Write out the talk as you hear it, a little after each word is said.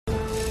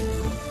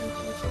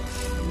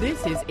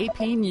This is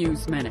AP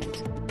News Minute.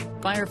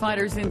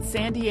 Firefighters in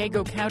San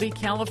Diego County,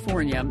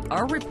 California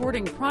are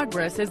reporting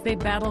progress as they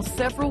battle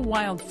several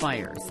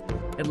wildfires.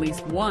 At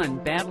least one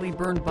badly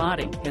burned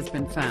body has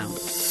been found.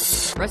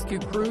 Rescue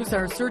crews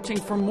are searching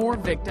for more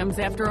victims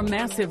after a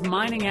massive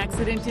mining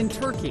accident in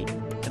Turkey.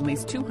 At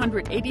least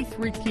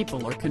 283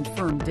 people are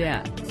confirmed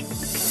dead.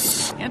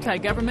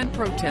 Anti-government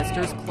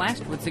protesters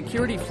clashed with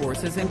security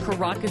forces in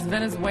Caracas,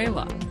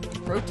 Venezuela.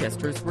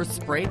 Protesters were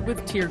sprayed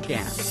with tear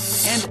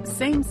gas. And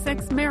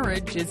same-sex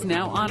marriage is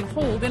now on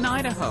hold in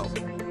Idaho.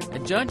 A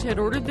judge had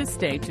ordered the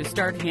state to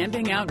start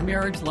handing out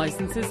marriage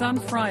licenses on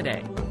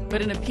Friday,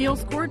 but an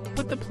appeals court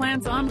put the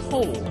plans on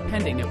hold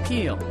pending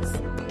appeals.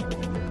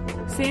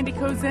 Sandy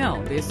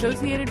Kozel, The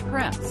Associated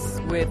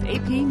Press, with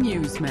AP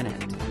News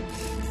Minute.